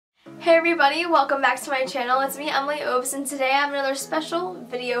Hey everybody, welcome back to my channel. It's me, Emily Obes, and today I have another special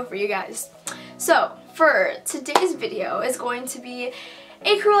video for you guys. So, for today's video is going to be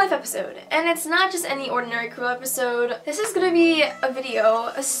a KREWLIFE episode, and it's not just any ordinary KREWLIFE episode. This is going to be a video,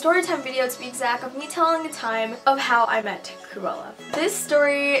 a storytime video to be exact, of me telling the time of how I met Krewella. This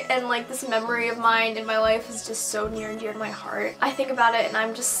story and like this memory of mine in my life is just so near and dear to my heart. I think about it and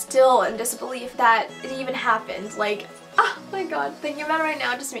I'm just still in disbelief that it even happened. Like, oh my god, thinking about it right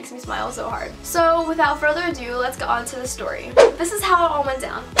now just makes me smile so hard. So without further ado, let's get on to the story. This is how it all went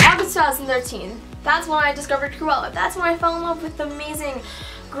down. August 2013. That's when I discovered Krewella. That's when I fell in love with the amazing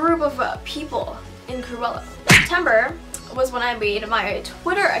group of people in Krewella. September was when I made my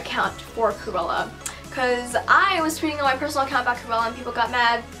Twitter account for Krewella, because I was tweeting on my personal account about Krewella and people got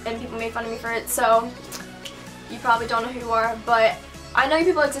mad and people made fun of me for it, so you probably don't know who you are, but I know you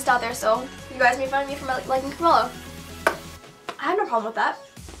people exist out there, so you guys made fun of me for liking Krewella. I have no problem with that.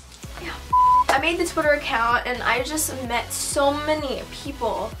 Yeah. I made the Twitter account and I just met so many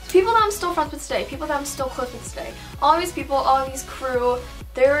people. People that I'm still friends with today, people that I'm still close with today. All these people, all these crew,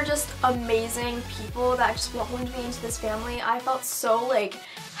 they were just amazing people that just welcomed me into this family. I felt so like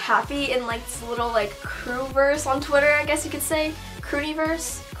happy in like this little like crewverse on Twitter, I guess you could say.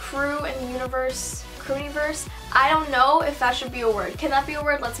 Crewniverse, crew and universe, crewniverse. I don't know if that should be a word. Can that be a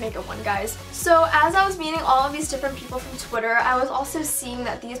word? Let's make it one, guys. So as I was meeting all of these different people from Twitter, I was also seeing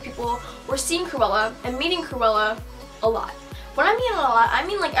that these people were seeing Krewella and meeting Krewella a lot. When I mean a lot, I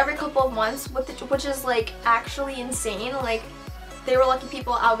mean like every couple of months, which is like actually insane. Like, they were lucky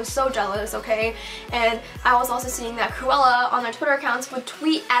people. I was so jealous, okay? And I was also seeing that Krewella on their Twitter accounts would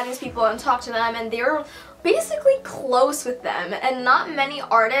tweet at these people and talk to them, and they were basically close with them. And not many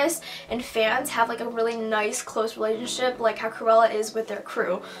artists and fans have like a really nice close relationship like how Krewella is with their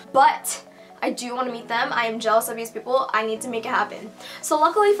crew. But I do want to meet them. I am jealous of these people. I need to make it happen. So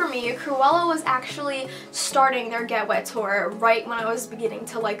luckily for me, Krewella was actually starting their Get Wet tour right when I was beginning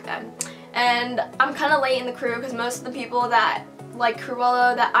to like them. And I'm kind of late in the crew because most of the people that like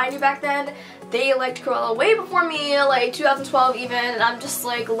Krewella that I knew back then, they liked Krewella way before me, like 2012 even, and I'm just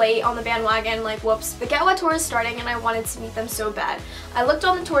like late on the bandwagon, like whoops. The Get Wet tour is starting and I wanted to meet them so bad. I looked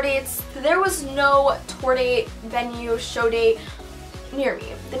on the tour dates. There was no tour date, venue, show date near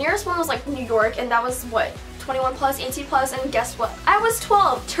me. The nearest one was like New York, and that was what, 21 plus, 18 plus, and guess what? I was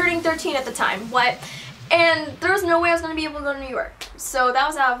 12, turning 13 at the time. What? And there was no way I was going to be able to go to New York. So that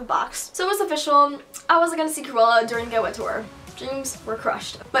was out of the box. So it was official. I wasn't going to see Krewella during the Get Wet tour. Dreams were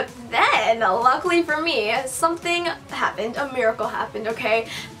crushed. But then, luckily for me, something happened. A miracle happened, okay?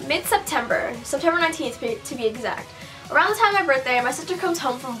 Mid-September, September 19th to be exact. Around the time of my birthday, my sister comes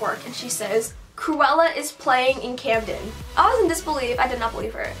home from work and she says, Krewella is playing in Camden. I was in disbelief. I did not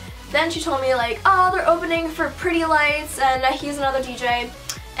believe her. Then she told me like, oh, they're opening for Pretty Lights and he's another DJ.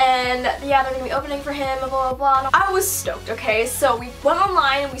 And yeah, they're gonna be opening for him, blah blah blah. I was stoked, okay? So we went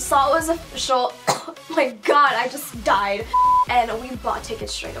online and we saw it was official. Oh my god, I just died. And we bought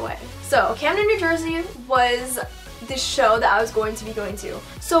tickets straight away. So Camden, New Jersey was the show that I was going to be going to.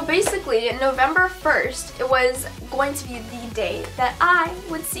 So basically, November 1st, it was going to be the day that I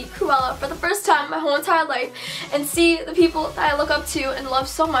would see Krewella for the first time in my whole entire life and see the people that I look up to and love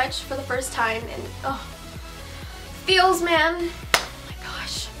so much for the first time. And oh, feels, man.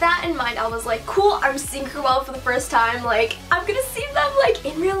 That in mind, I was like, cool, I'm seeing Krewella for the first time, like, I'm gonna see them, like,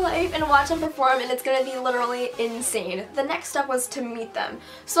 in real life and watch them perform, and it's gonna be literally insane. The next step was to meet them.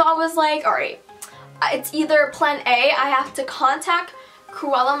 So I was like, alright, it's either plan A, I have to contact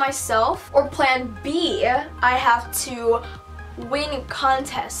Krewella myself, or plan B, I have to win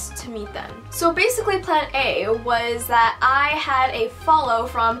contests to meet them. So basically plan A was that I had a follow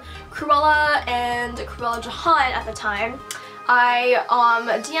from Krewella and Krewella Jahan at the time. I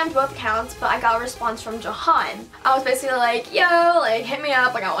DM'd both accounts, but I got a response from Jahan. I was basically like, yo, like, hit me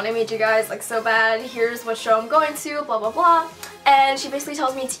up, like, I want to meet you guys, like, so bad, here's what show I'm going to, blah, blah, blah. And she basically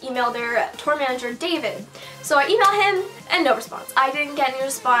tells me to email their tour manager, David. So I email him, and no response. I didn't get any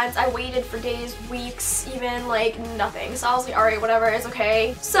response. I waited for days, weeks, even, like, nothing. So I was like, alright, whatever, it's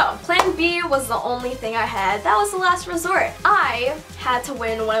okay. So, plan B was the only thing I had. That was the last resort. I had to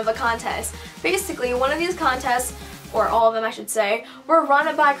win one of the contests. Basically, one of these contests, or all of them I should say, were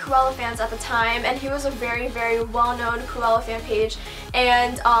run by Krewella fans at the time, and he was a very, very well-known Krewella fan page,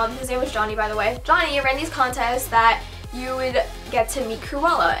 and his name was Johnny, by the way. Johnny ran these contests that you would get to meet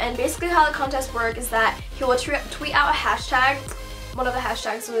Krewella, and basically how the contests work is that he will tweet out a hashtag one of the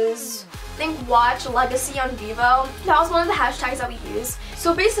hashtags was, I think, watch Legacy on Vivo. That was one of the hashtags that we used.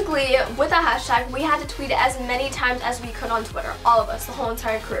 So basically, with that hashtag, we had to tweet it as many times as we could on Twitter. All of us, the whole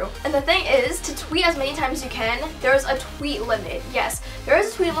entire crew. And the thing is, to tweet as many times as you can, there's a tweet limit. Yes, there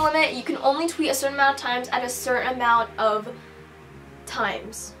is a tweet limit. You can only tweet a certain amount of times at a certain amount of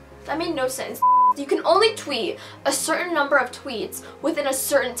times. That made no sense. You can only tweet a certain number of tweets within a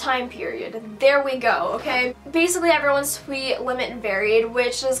certain time period. There we go, okay? Basically, everyone's tweet limit varied,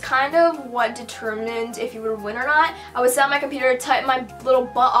 which is kind of what determined if you would win or not. I would sit on my computer, type my little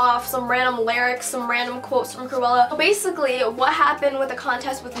butt off, some random lyrics, some random quotes from Krewella. So basically, what happened with the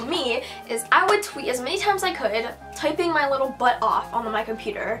contest with me is I would tweet as many times as I could, typing my little butt off on my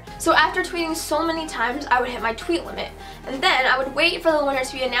computer. So after tweeting so many times, I would hit my tweet limit. And then I would wait for the winner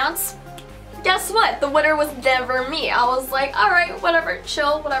to be announced. Guess what? The winner was never me. I was like, alright, whatever,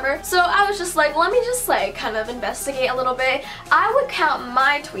 chill, whatever. So I was just like, let me just like kind of investigate a little bit. I would count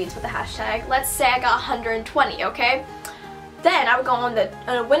my tweets with the hashtag. Let's say I got 120, okay? Then I would go on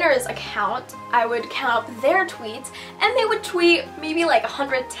the winner's account. I would count up their tweets, and they would tweet maybe like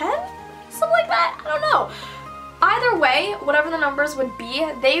 110? Something like that, I don't know. Either way, whatever the numbers would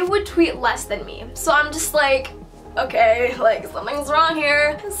be, they would tweet less than me. So I'm just like, okay, like something's wrong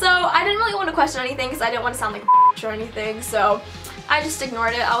here. So I didn't really want to question anything because I didn't want to sound like a or anything, so I just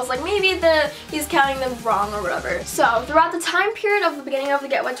ignored it. I was like, maybe he's counting them wrong or whatever. So throughout the time period of the beginning of the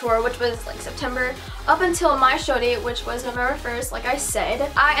Get Wet tour, which was like September, up until my show date, which was November 1st, like I said,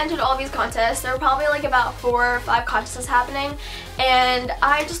 I entered all these contests. There were probably like about 4 or 5 contests happening, and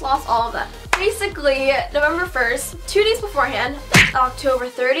I just lost all of them. Basically, November 1st, 2 days beforehand, October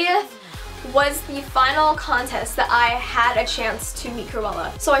 30th, was the final contest that I had a chance to meet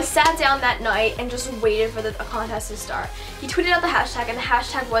Krewella. So I sat down that night and just waited for the contest to start. He tweeted out the hashtag, and the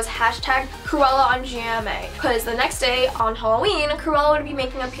hashtag was hashtag Krewella on GMA. Because the next day, on Halloween, Krewella would be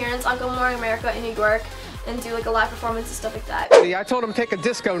making an appearance on Good Morning America in New York and do like a live performance and stuff like that. I told them to take a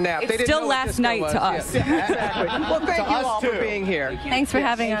disco nap. It's still last night to us. Yeah, exactly. Well, thank you all for being here. Thanks for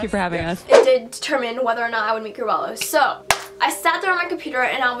having us. Thank you for having us. It did determine whether or not I would meet Krewella. So I sat there on my computer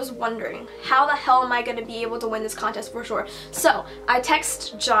and I was wondering, how the hell am I going to be able to win this contest for sure? So I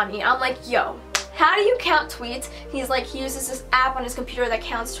text Johnny. I'm like, yo, how do you count tweets? He's like, he uses this app on his computer that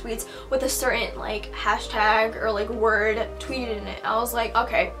counts tweets with a certain like hashtag or like word tweeted in it. I was like,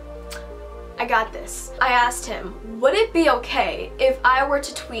 okay, I got this. I asked him, would it be okay if I were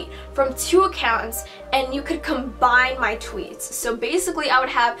to tweet from 2 accounts and you could combine my tweets? So basically I would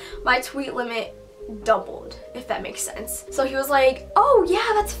have my tweet limit doubled, if that makes sense. So he was like, oh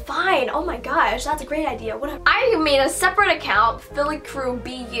yeah, that's fine. Oh my gosh, that's a great idea. Whatever. I made a separate account, Philly Crew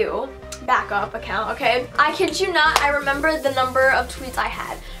BU, backup account, okay? I kid you not, I remember the number of tweets I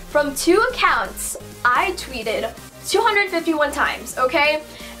had. From 2 accounts, I tweeted 251 times, okay?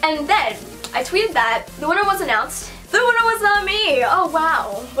 And then I tweeted that, the winner was announced. The winner was not me! Oh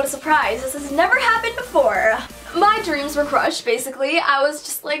wow, what a surprise. This has never happened before. My dreams were crushed, basically. I was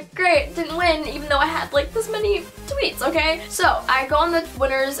just like, great, didn't win, even though I had like this many tweets, okay? So I go on the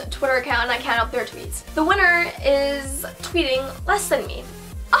winner's Twitter account and I count up their tweets. The winner is tweeting less than me.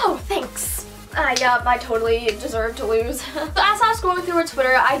 Oh, thanks. Yeah, I totally deserve to lose. So as I was scrolling through her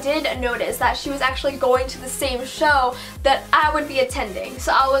Twitter, I did notice that she was actually going to the same show that I would be attending.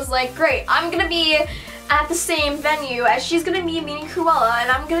 So I was like, great, I'm gonna be at the same venue as she's gonna be meeting Krewella,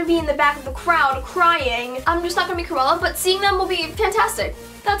 and I'm gonna be in the back of the crowd crying. I'm just not gonna meet Krewella, but seeing them will be fantastic.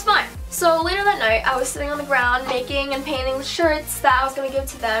 That's fine. So later that night, I was sitting on the ground making and painting the shirts that I was gonna give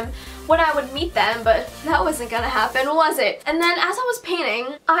to them when I would meet them, but that wasn't gonna happen, was it? And then as I was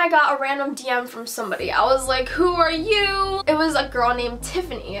painting, I got a random DM from somebody. I was like, who are you? It was a girl named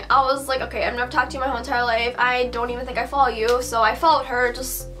Tiffany. I was like, okay, I've never talked to you my whole entire life. I don't even think I follow you, so I followed her,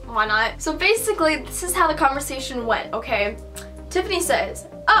 just why not? So basically, this is how the conversation went, okay? Tiffany says,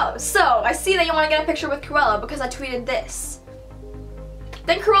 oh, so I see that you want to get a picture with Krewella because I tweeted this.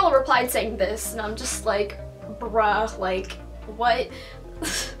 Then Krewella replied saying this, and I'm just like, bruh, like, what?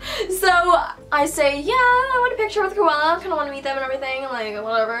 So I say, yeah, I want a picture with Krewella, I kind of want to meet them and everything, like,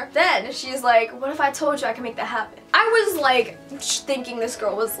 whatever. Then she's like, what if I told you I can make that happen? I was like, thinking this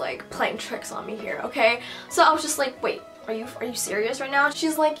girl was like playing tricks on me here, okay? So I was just like, wait, are you serious right now?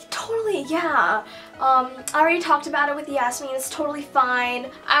 She's like, totally, yeah. I already talked about it with Yasmin, it's totally fine.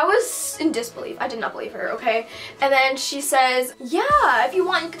 I was in disbelief. I did not believe her, okay? And then she says, yeah, if you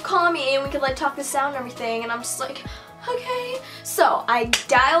want, you can call me and we could like talk this out and everything. And I'm just like, okay. So I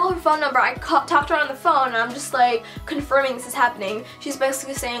dial her phone number, I talk to her on the phone, and I'm just like confirming this is happening. She's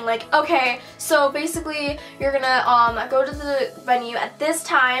basically saying like, okay, so basically you're gonna go to the venue at this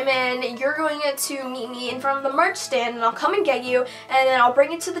time, and you're going to meet me in front of the merch stand, and I'll come and get you, and then I'll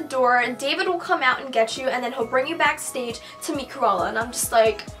bring you to the door, and David will come out and get you, and then he'll bring you backstage to meet Krewella. And I'm just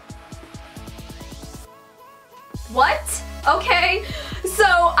like, what? Okay. So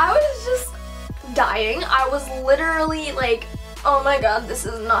I was just dying. I was literally like, oh my god, this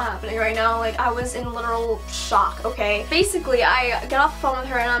is not happening right now. Like, I was in literal shock, okay? Basically, I get off the phone with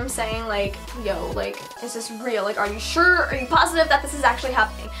her and I'm saying like, yo, like, is this real? Like, are you sure? Are you positive that this is actually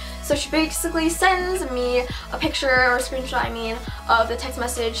happening? So she basically sends me a picture, or a screenshot, I mean, of the text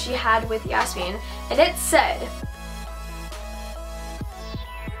message she had with Yasmin, and it said,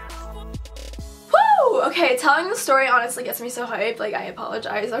 okay, telling the story honestly gets me so hyped, like, I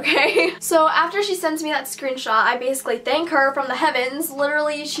apologize, okay? So after she sends me that screenshot, I basically thank her from the heavens.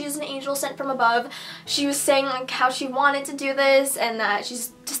 Literally, she's an angel sent from above. She was saying like how she wanted to do this, and that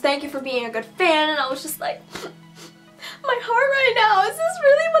she's just thank you for being a good fan, and I was just like, my heart right now, is this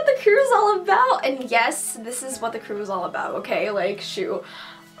really what the crew is all about? And yes, this is what the crew is all about, okay? Like, shoot.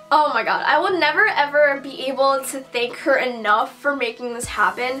 Oh my god, I will never ever be able to thank her enough for making this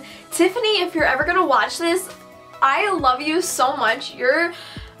happen. Tiffany, if you're ever gonna watch this, I love you so much. You're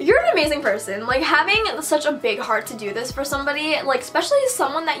an amazing person. Like, having such a big heart to do this for somebody, like, especially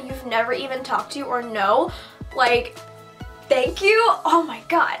someone that you've never even talked to or know, like, thank you. Oh my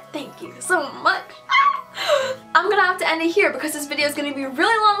god, thank you so much. I'm gonna have to end it here because this video is gonna be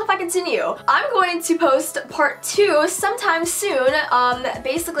really long if I continue. I'm going to post part 2 sometime soon.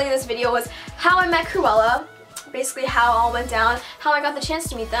 Basically this video was how I met Krewella, basically how it all went down, how I got the chance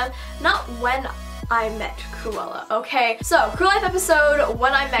to meet them, not when I met Krewella, okay? So, KREWLIFE episode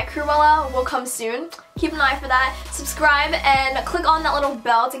when I met Krewella will come soon. Keep an eye for that. Subscribe and click on that little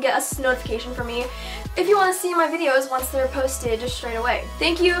bell to get a notification for me if you want to see my videos once they're posted just straight away.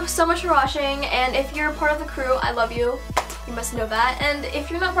 Thank you so much for watching, and if you're part of the crew, I love you. You must know that. And if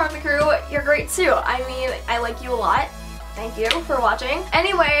you're not part of the crew, you're great too. I mean, I like you a lot. Thank you for watching.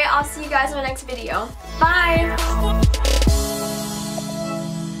 Anyway, I'll see you guys in my next video. Bye!